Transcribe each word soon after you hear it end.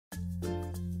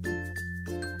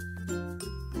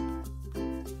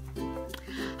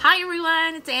Hi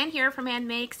everyone, it's Ann here from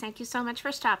Annmakes. Thank you so much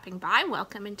for stopping by.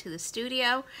 Welcome into the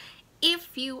studio.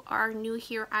 If you are new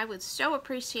here, I would so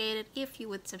appreciate it if you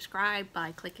would subscribe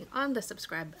by clicking on the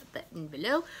subscribe button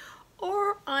below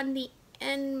or on the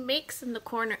Annmakes in the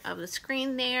corner of the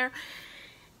screen there.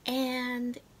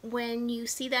 And when you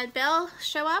see that bell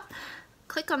show up,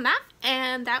 click on that,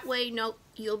 and that way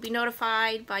you'll be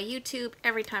notified by YouTube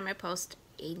every time I post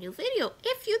a new video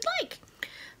if you'd like.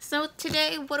 So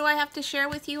today, what do I have to share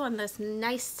with you on this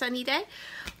nice sunny day?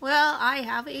 Well, I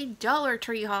have a Dollar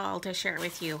Tree haul to share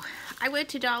with you. I went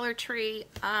to Dollar Tree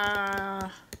several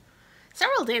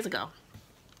days ago,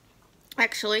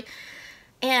 actually,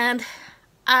 and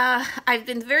I've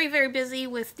been very busy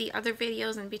with the other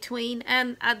videos in between,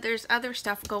 and there's other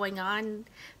stuff going on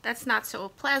that's not so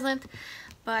pleasant,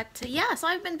 but yeah, so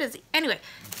I've been busy. Anyway,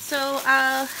 so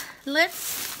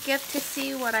let's get to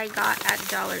see what I got at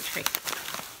Dollar Tree.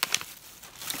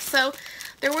 So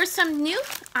there were some new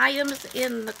items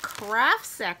in the craft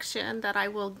section that I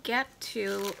will get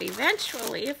to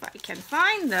eventually if I can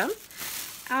find them.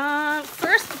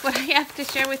 First, what I have to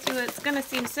share with you, it's going to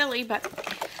seem silly, but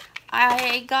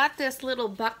I got this little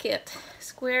bucket,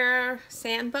 square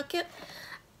sand bucket.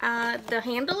 The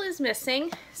handle is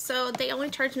missing, so they only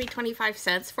charged me 25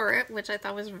 cents for it, which I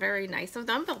thought was very nice of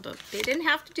them, but they didn't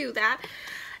have to do that.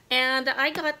 And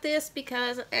I got this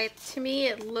because to me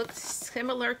it looked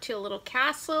similar to a little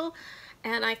castle,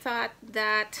 and I thought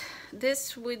that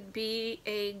this would be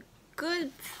a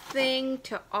good thing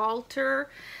to alter.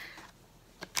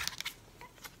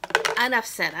 Enough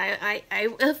said.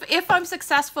 If I'm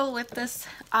successful with this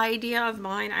idea of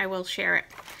mine, I will share it.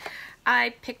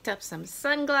 I picked up some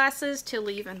sunglasses to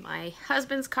leave in my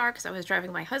husband's car because I was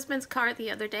driving my husband's car the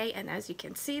other day, and as you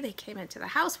can see, they came into the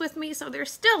house with me, so they're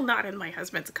still not in my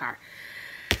husband's car.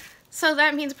 So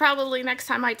that means probably next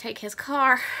time I take his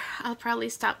car, I'll probably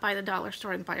stop by the dollar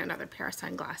store and buy another pair of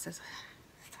sunglasses.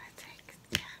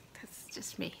 Yeah, that's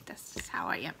just me. That's just how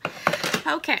I am.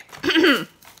 Okay.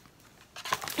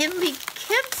 In the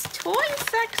kids' toy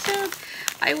section,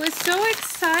 I was so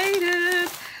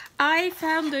excited. I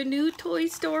found the new Toy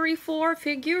Story 4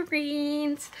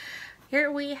 figurines.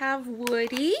 Here we have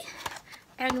Woody,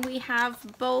 and we have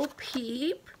Bo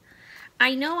Peep.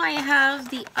 I know I have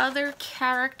the other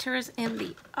characters in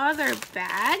the other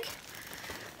bag.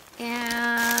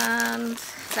 And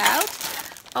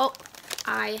oh,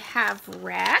 I have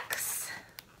Rex.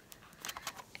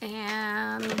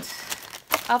 And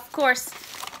of course,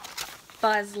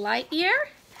 Buzz Lightyear.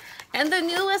 And the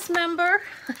newest member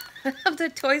of the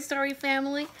Toy Story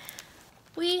family,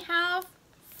 we have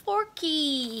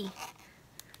Forky.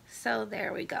 So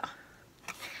there we go.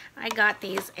 I got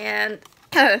these, and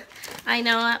I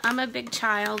know I'm a big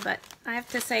child, but I have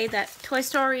to say that Toy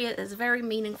Story is a very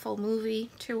meaningful movie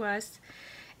to us.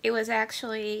 It was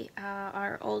actually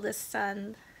our oldest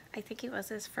son, I think it was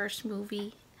his first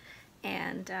movie,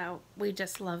 and we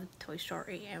just loved Toy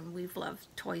Story, and we've loved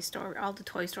Toy Story, all the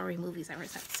Toy Story movies ever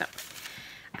since. So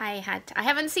I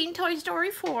haven't seen Toy Story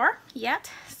 4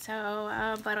 yet,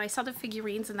 so but I saw the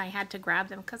figurines and I had to grab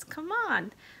them because come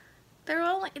on, they're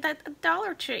only at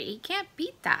Dollar Tree. You can't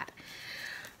beat that.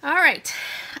 All right,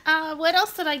 what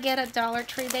else did I get at Dollar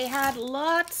Tree? They had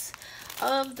lots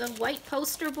of the white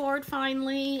poster board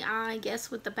finally, I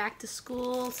guess with the back to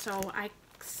school, so I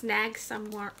snagged some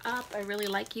more up. I really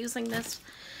like using this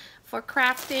for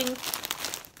crafting.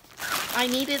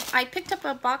 I picked up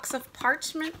a box of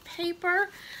parchment paper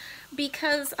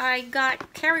because I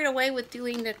got carried away with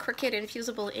doing the Cricut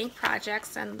infusible ink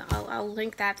projects, and I'll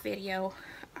link that video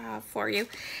for you.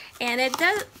 And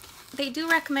they do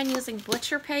recommend using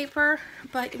butcher paper,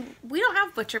 but we don't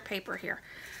have butcher paper here.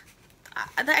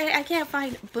 I can't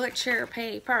find butcher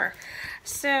paper.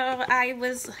 So I've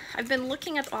been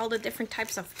looking at all the different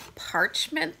types of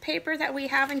parchment paper that we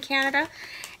have in Canada,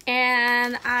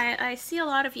 and I see a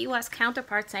lot of US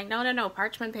counterparts saying no,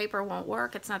 parchment paper won't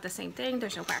work, it's not the same thing,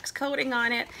 there's no wax coating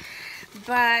on it.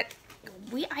 But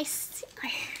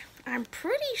I'm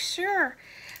pretty sure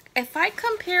if I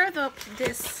compare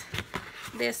this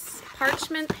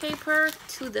parchment paper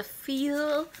to the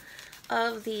feel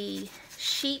of the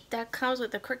sheet that comes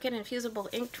with the Cricut infusible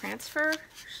ink transfer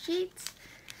sheets,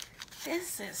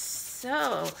 this is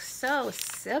so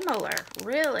similar,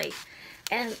 really.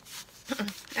 And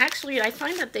actually, I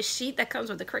find that the sheet that comes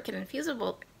with the Cricut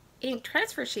infusible ink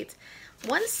transfer sheets,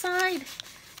 one side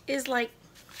is like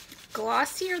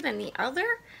glossier than the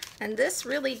other, and this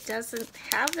really doesn't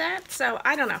have that. So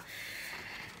I don't know.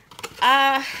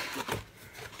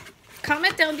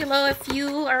 Comment down below if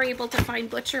you are able to find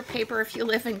butcher paper if you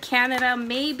live in Canada.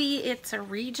 Maybe it's a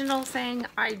regional thing,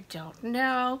 I don't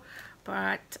know.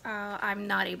 but I'm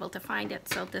not able to find it,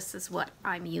 so this is what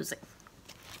I'm using.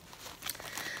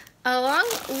 Along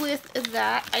with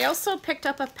that, I also picked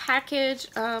up a package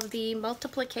of the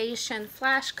multiplication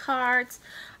flashcards.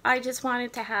 I just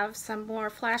wanted to have some more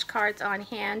flashcards on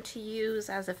hand to use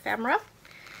as ephemera.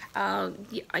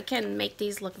 I can make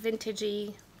these look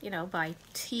vintagey, you know, by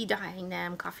tea dyeing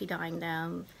them, coffee dyeing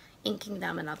them, inking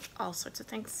them, and all sorts of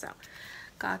things. So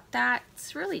got that.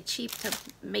 It's really cheap to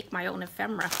make my own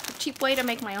ephemera. A cheap way to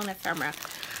make my own ephemera.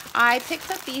 I picked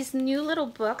up these new little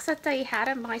books that they had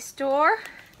at my store.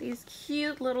 These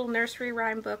cute little nursery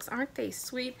rhyme books. Aren't they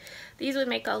sweet? These would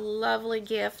make a lovely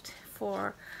gift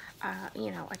for,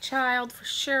 you know, a child for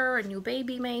sure, a new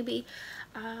baby maybe.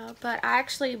 But I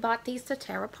actually bought these to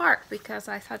tear apart because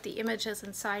I thought the images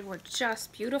inside were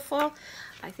just beautiful.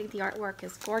 I think the artwork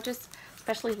is gorgeous.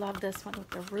 Especially love this one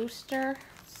with the rooster.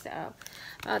 So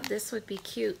this would be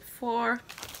cute for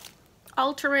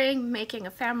altering, making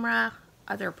ephemera,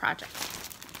 other projects.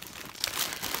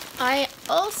 I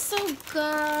also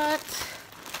got,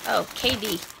 oh,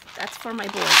 KD. That's for my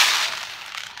boys.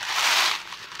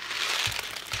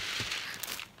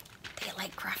 They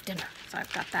like craft dinner, so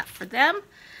I've got that for them.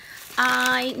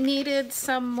 I needed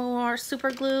some more super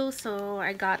glue, so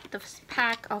I got the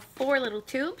pack of 4 little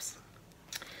tubes.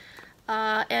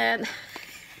 And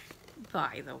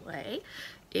by the way,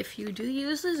 if you do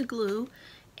use this glue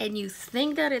and you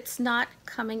think that it's not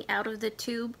coming out of the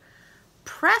tube,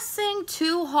 pressing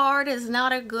too hard is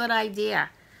not a good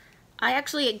idea. I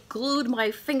actually glued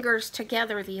my fingers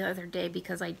together the other day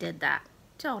because I did that.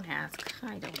 Don't ask,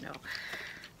 I don't know.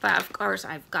 But of course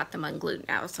I've got them unglued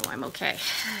now, so I'm okay.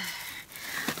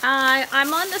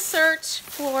 I'm on the search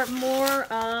for more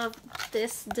of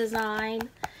this design.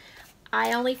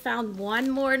 I only found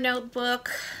one more notebook.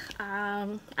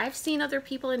 I've seen other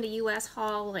people in the US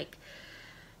haul like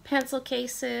pencil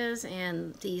cases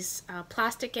and these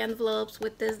plastic envelopes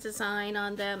with this design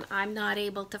on them. I'm not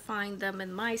able to find them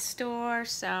in my store,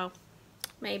 so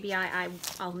maybe I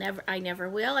never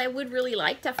will. I would really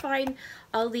like to find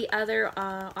all the other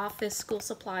office school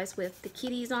supplies with the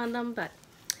kitties on them, but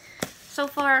so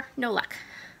far no luck.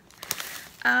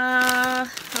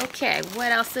 Okay,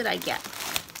 what else did I get?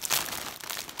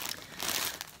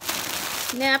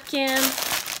 Napkin.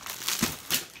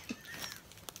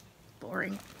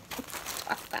 Boring.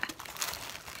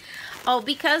 Oh,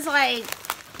 because I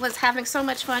was having so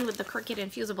much fun with the Cricut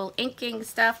infusible inking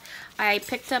stuff, I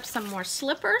picked up some more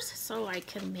slippers so I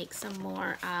can make some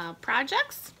more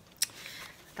projects.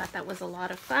 Thought that was a lot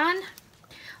of fun.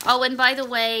 Oh, and by the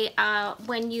way,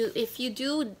 if you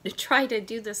do try to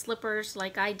do the slippers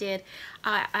like I did,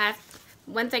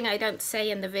 one thing I don't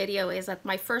say in the video is that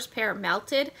my first pair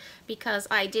melted because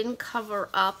I didn't cover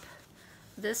up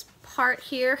this part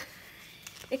here.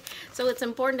 So it's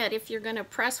important that if you're going to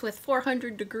press with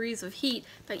 400 degrees of heat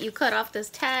that you cut off this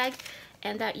tag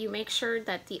and that you make sure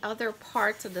that the other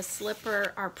parts of the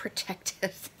slipper are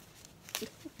protected.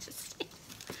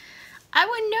 I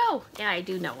wouldn't know. Yeah, I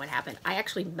do know what happened. I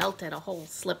actually melted a whole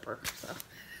slipper,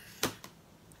 so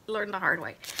learned the hard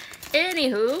way.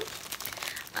 Anywho,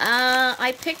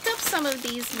 I picked up some of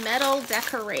these metal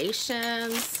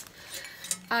decorations.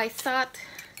 I thought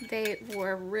they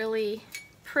were really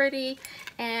pretty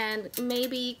and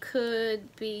maybe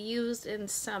could be used in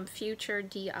some future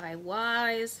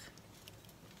DIYs.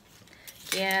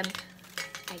 Again,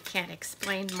 I can't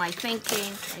explain my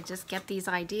thinking. I just get these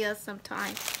ideas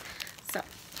sometimes. So,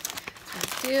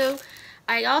 I do.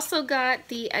 I also got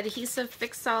the adhesive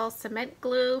fix-all cement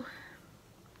glue.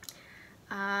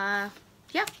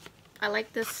 Yeah, I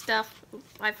like this stuff.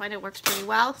 I find it works pretty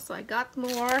well, so I got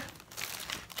more.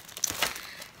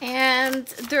 And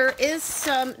there is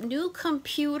some new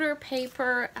computer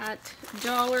paper at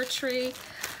Dollar Tree.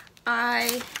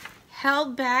 I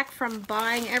held back from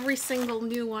buying every single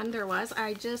new one there was.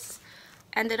 I just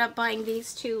ended up buying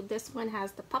these two. This one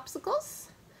has the popsicles,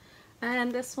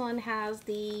 and this one has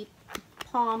the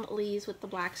palm leaves with the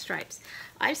black stripes.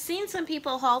 I've seen some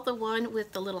people haul the one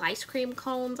with the little ice cream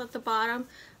cones at the bottom.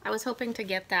 I was hoping to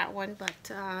get that one,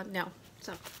 but no.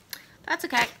 So that's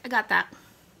okay. I got that.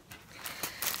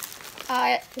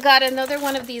 I got another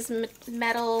one of these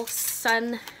metal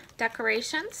sun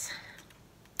decorations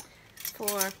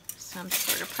for some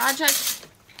sort of project.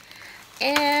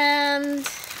 And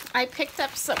I picked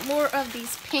up some more of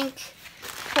these pink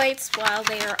plates while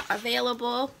they are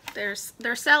available. They're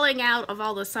selling out of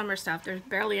all the summer stuff. There's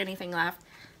barely anything left.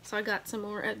 So I got some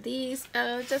more of these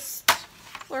just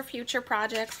for future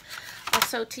projects.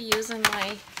 Also to use in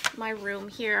my room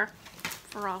here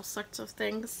for all sorts of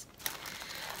things.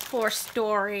 For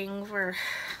storing, for,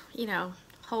 you know,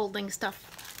 holding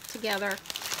stuff together.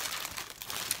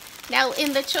 Now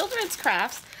in the children's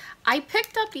crafts, I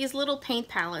picked up these little paint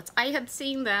palettes. I had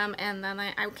seen them, and then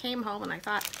I came home and I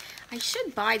thought I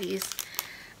should buy these.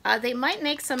 They might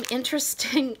make some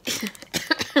interesting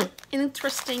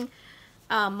interesting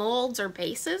molds or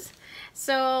bases.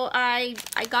 So I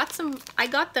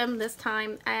got them this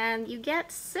time, and you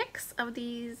get 6 of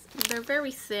these. They're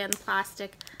very thin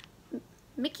plastic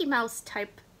Mickey Mouse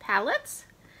type palettes,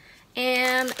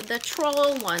 and the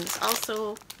troll ones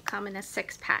also come in a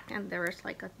 6-pack, and there's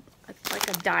like a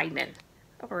diamond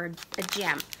or a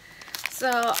gem.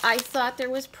 So I thought there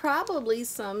was probably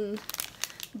some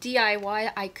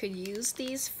DIY I could use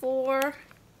these for.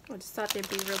 I just thought they'd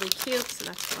be really cute, so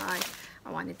that's why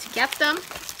I wanted to get them.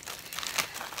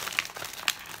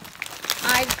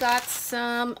 I've got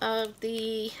some of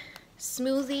the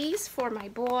smoothies for my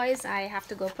boys. I have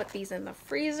to go put these in the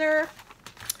freezer.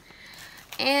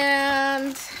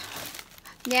 And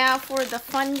now for the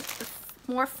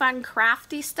more fun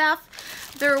crafty stuff,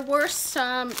 there were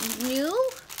some new,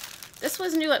 this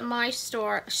was new at my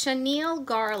store, chenille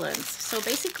garlands. So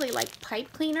basically like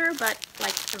pipe cleaner, but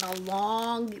like in a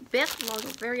long bit,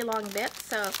 very long bit.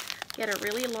 So get a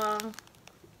really long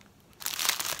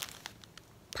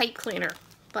pipe cleaner,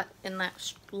 but in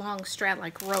that long strand,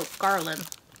 like rope garland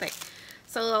thing.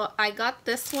 So I got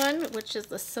this one, which is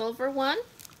the silver one.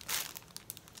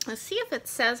 Let's see if it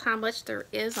says how much there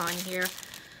is on here.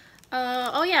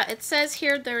 Oh yeah, it says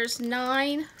here there's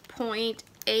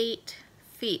 9.8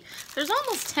 feet. There's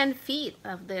almost 10 feet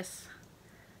of this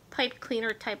pipe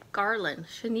cleaner type garland,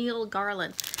 chenille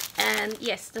garland. And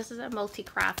yes, this is a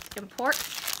multi-craft import.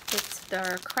 It's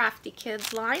the Crafty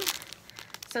Kids line.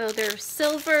 So there's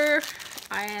silver,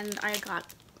 and I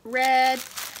got red.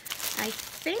 I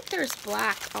think there's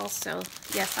black also.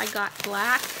 Yes, I got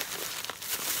black.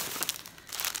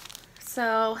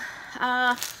 So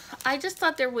I just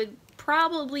thought there would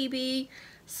probably be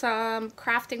some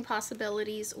crafting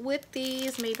possibilities with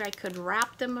these. Maybe I could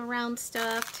wrap them around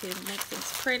stuff to make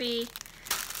things pretty.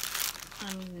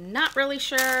 I'm not really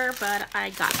sure, but I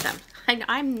got them.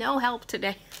 I'm no help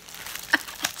today.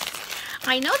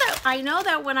 I know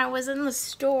that when I was in the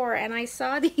store and I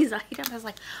saw these items, I was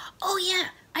like, oh yeah,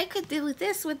 I could do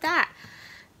this with that.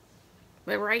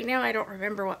 But right now I don't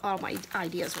remember what all my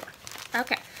ideas were.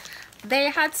 Okay. They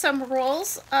had some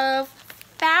rolls of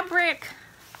fabric.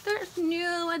 They're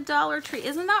new at Dollar Tree.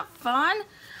 Isn't that fun?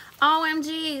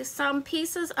 OMG, some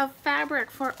pieces of fabric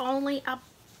for only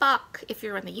 $1 if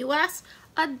you're in the US,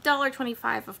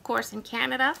 $1.25 of course in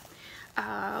Canada.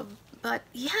 But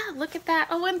yeah, look at that.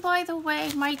 Oh, and by the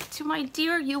way, to my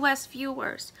dear US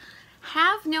viewers,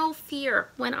 have no fear.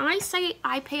 When I say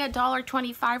I pay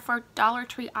 $1.25 for Dollar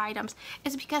Tree items,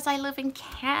 it's because I live in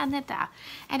Canada.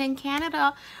 And in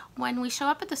Canada, when we show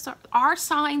up at the store, our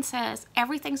sign says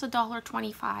everything's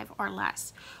 $1.25 or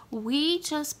less. We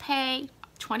just pay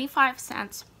 25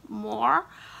 cents more,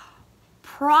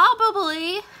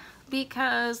 probably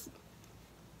because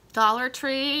Dollar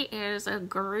Tree is a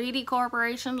greedy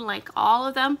corporation like all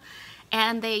of them,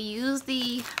 and they use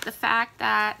the fact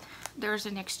that there's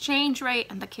an exchange rate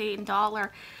and the Canadian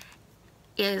dollar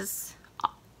is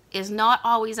not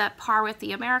always at par with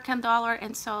the American dollar,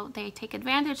 and so they take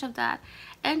advantage of that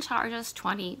and charge us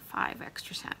 25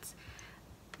 extra cents.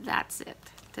 That's it.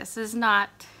 This is not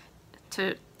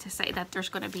to say that there's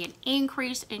going to be an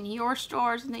increase in your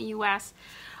stores in the US.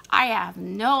 I have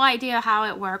no idea how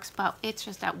it works, but it's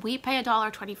just that we pay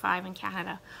 $1.25 in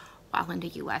Canada, while in the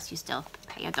US you still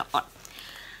pay $1.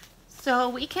 So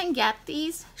we can get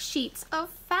these sheets of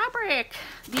fabric.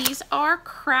 These are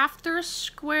Crafter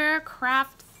Square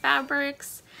Craft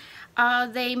fabrics.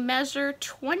 They measure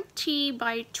 20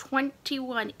 by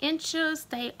 21 inches.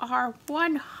 They are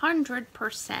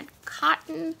 100%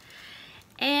 cotton.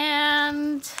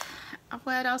 And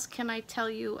what else can I tell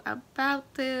you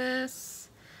about this?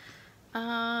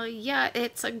 Yeah,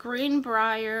 it's a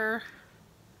Greenbrier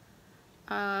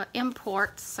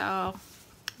import, so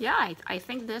yeah, I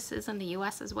think this is in the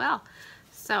US as well.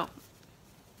 So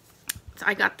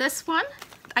I got this one.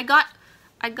 I got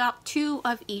 2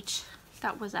 of each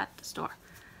that was at the store.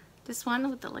 This one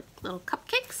with the like little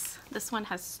cupcakes. This one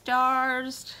has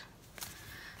stars.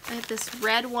 I have this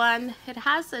red one. It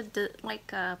has a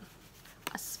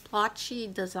splotchy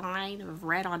design of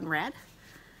red on red.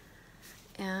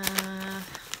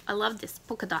 I love this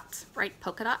polka dots, bright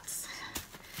polka dots.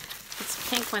 This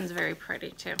pink one's very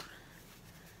pretty too.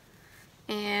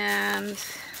 And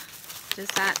is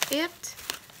that it?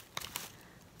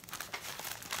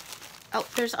 Oh,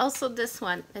 there's also this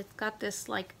one. It's got this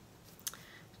like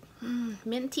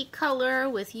minty color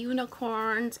with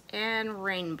unicorns and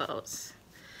rainbows.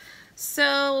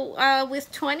 So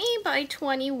with 20 by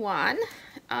 21,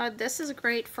 this is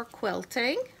great for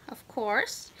quilting, of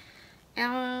course.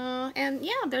 And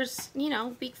yeah, there's, you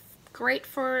know, be great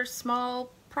for small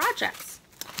projects.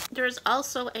 There's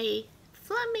also a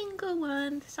flamingo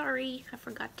one. Sorry, I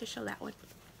forgot to show that one.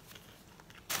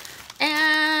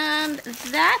 And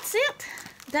that's it.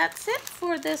 That's it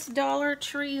for this Dollar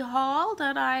Tree haul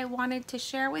that I wanted to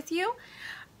share with you.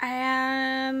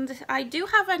 And I do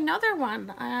have another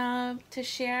one to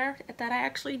share that I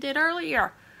actually did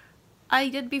earlier. I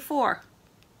did before,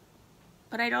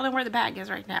 but I don't know where the bag is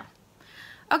right now.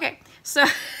 Okay, so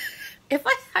if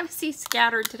I see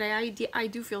scattered today, I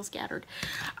do feel scattered.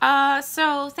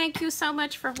 So thank you so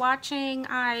much for watching.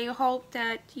 I hope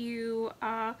that you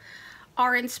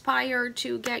are inspired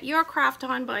to get your craft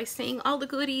on by seeing all the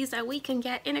goodies that we can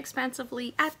get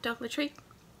inexpensively at Dollar Tree.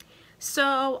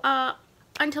 So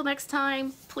until next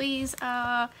time, please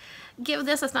give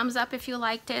this a thumbs up if you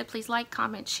liked it. Please like,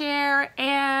 comment, share,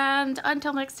 and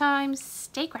until next time,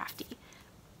 stay crafty.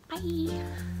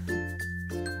 Bye.